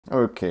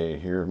Okay,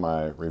 here's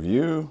my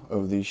review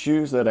of these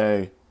shoes that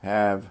I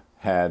have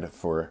had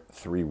for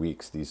 3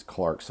 weeks. These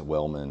Clarks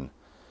Wellman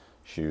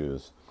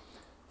shoes.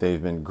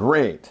 They've been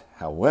great.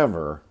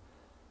 However,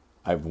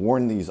 I've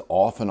worn these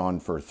off and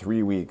on for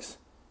 3 weeks.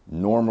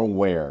 Normal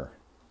wear.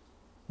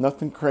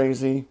 Nothing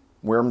crazy.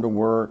 Wear them to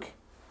work.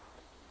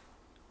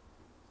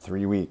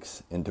 3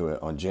 weeks into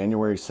it on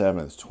January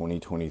 7th,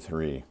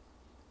 2023.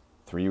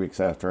 3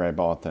 weeks after I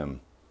bought them,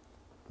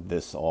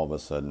 this all of a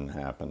sudden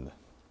happened.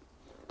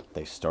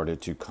 They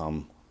started to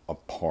come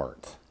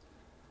apart.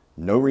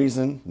 No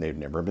reason. They've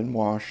never been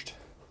washed.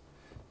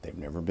 They've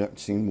never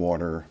seen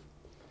water.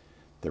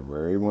 They're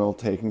very well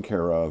taken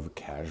care of.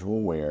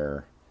 Casual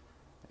wear.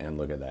 And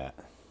look at that.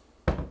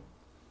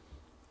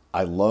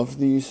 I love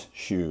these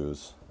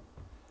shoes.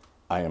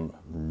 I am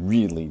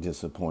really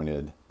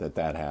disappointed that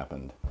that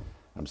happened.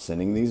 I'm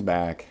sending these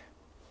back.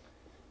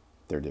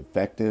 They're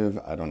defective.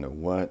 I don't know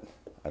what.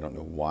 I don't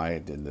know why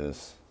it did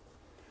this.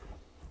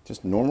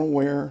 Just normal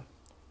wear.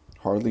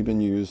 Hardly been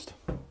used.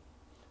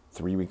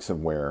 3 weeks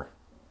of wear,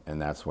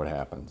 and that's what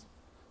happens.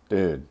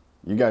 Dude,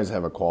 you guys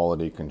have a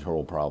quality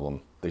control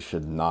problem. They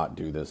should not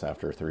do this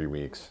after 3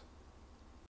 weeks.